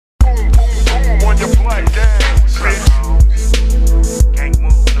Gank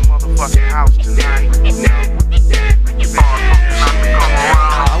move in the motherfucking house tonight.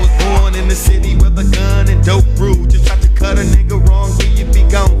 I was born in the city with a gun and dope brew. Just tried to cut a nigga wrong, will you be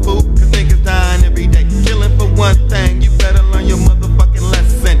gone, fool? Cause niggas dying every day, killing for one thing. You better learn your motherfucking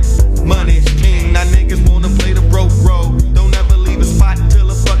lesson. Money's king, now niggas wanna play the broke road. Don't ever leave a spot till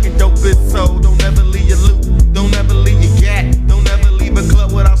a fucking dope is sold. Don't ever leave your loot, don't ever leave your gat. Don't ever leave a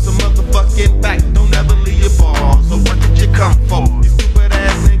club without some motherfucking back. Don't ever leave your balls, so what did you come for? You stupid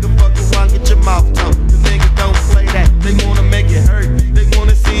ass nigga, fuck around, get your mouth told. Cause niggas don't play that, they wanna make it hurt. They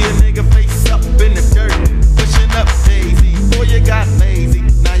wanna see a nigga face up in the dirt. Pushing up Daisy, boy you got lazy.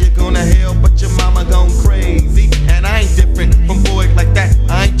 Now you're gonna hell, but your mama gone crazy. And I ain't different from boys like that.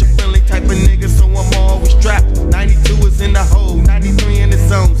 I ain't your friendly type of nigga, so I'm always strapped. 92 is in the hole, 93 in the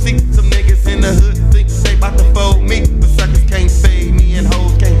zone. See, some niggas in the hood think they bout to fold me, but suckers can't fade me and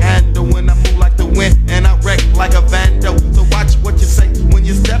hoes can't handle when I move like the wind and I wreck like a vandal. So watch what you say when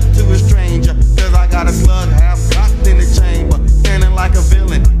you step to a stranger, cause I got a slug half cocked in the chamber, standing like a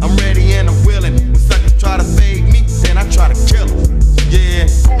villain. I'm ready and I'm willing. When suckers try to fade me, then I try to kill them. Yeah.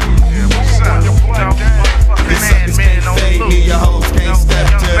 What's up? These suckers can't fade me, your hoes can't step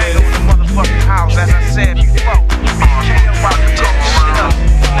to it. Motherfucking house, as I said before.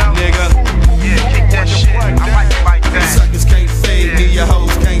 Nigga, yeah, kick that shit. I like it like that. Suckers can't fade me, your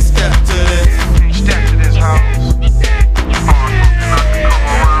hoes can't step to this. Can't step to this house.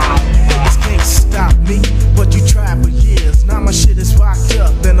 Niggas can't stop me, but you tried for years. Now my shit is rocked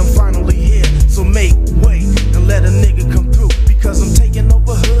up, and I'm finally here. So make way and let a nigga come through, because I'm taking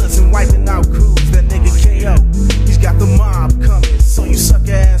over hoods and wiping out crews. That nigga KO, he's got the mob coming. So you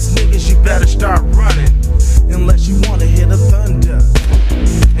sucker ass niggas, you better start running, unless you wanna hear the thunder.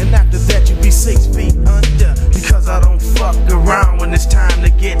 And after that you be 6 feet under, because I don't fuck around when it's time to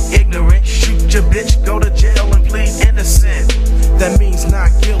get ignorant. Shoot your bitch, go to jail and plead innocent. That means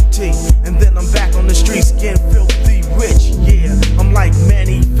not guilty, and then I'm back on the streets getting filthy rich. Yeah, I'm like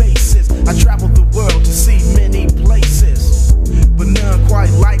many faces. I travel the world to see many places, but none quite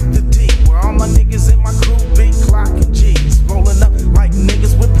like the D, where all my niggas in my crew be clocking G's, rolling up like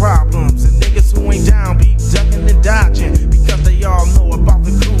niggas with problems, and niggas who ain't down be ducking and dodging, because they all know about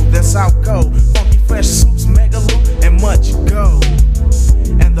the crew that's out cold. Funky fresh suits, mega loot, and much gold,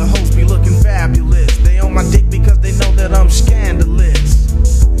 and the hoes be looking fabulous.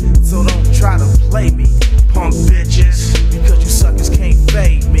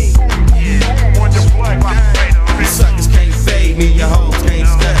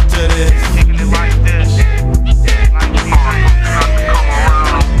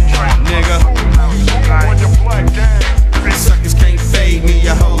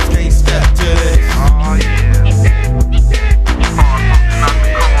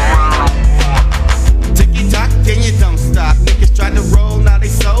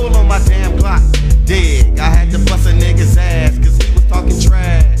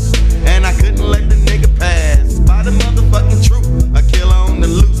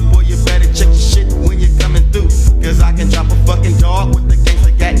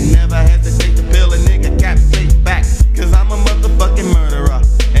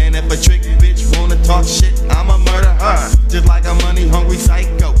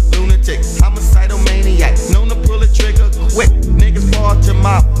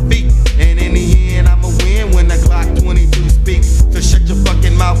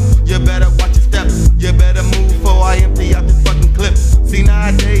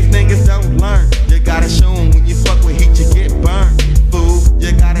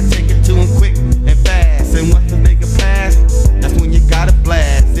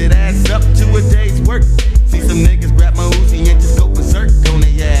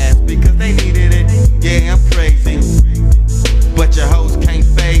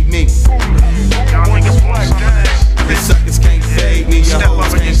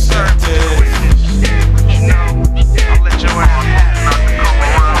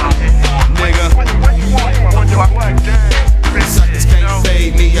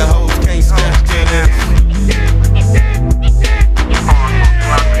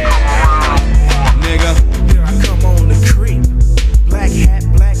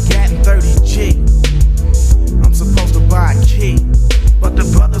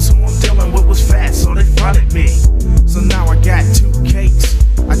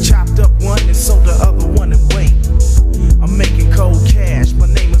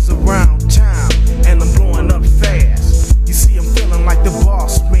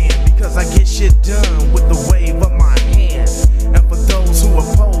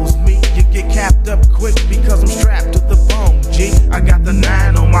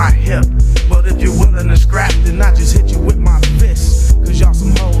 scrap, then I just hit you with my fist. Cause y'all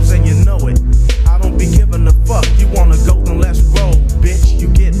some hoes and you know it. I don't be giving a fuck. You wanna go, then let's roll, bitch. You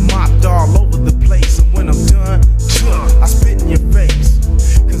get mopped all over the place, and when I'm done, I spit in your face.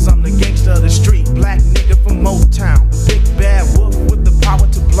 Cause I'm the gangster of the street, black nigga from Motown. The big bad wolf with the power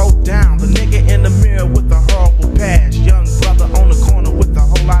to blow down. The nigga in the mirror with the horrible past. Young brother on the corner with a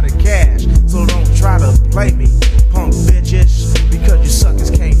whole lot of cash. So don't try to play me, punk bitches, because you suckers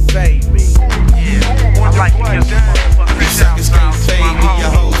can't fade me. Yeah, I like to give the motherfucking Suckers can't fade me,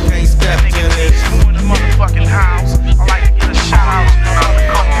 your hoes can't step to this. Who in the motherfucking house? I like to get a shout out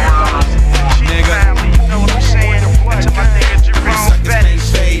to the Nigga. family, you know what I'm saying? And to my nigga Jerome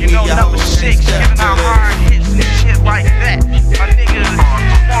Bettis, you know, number 6, giving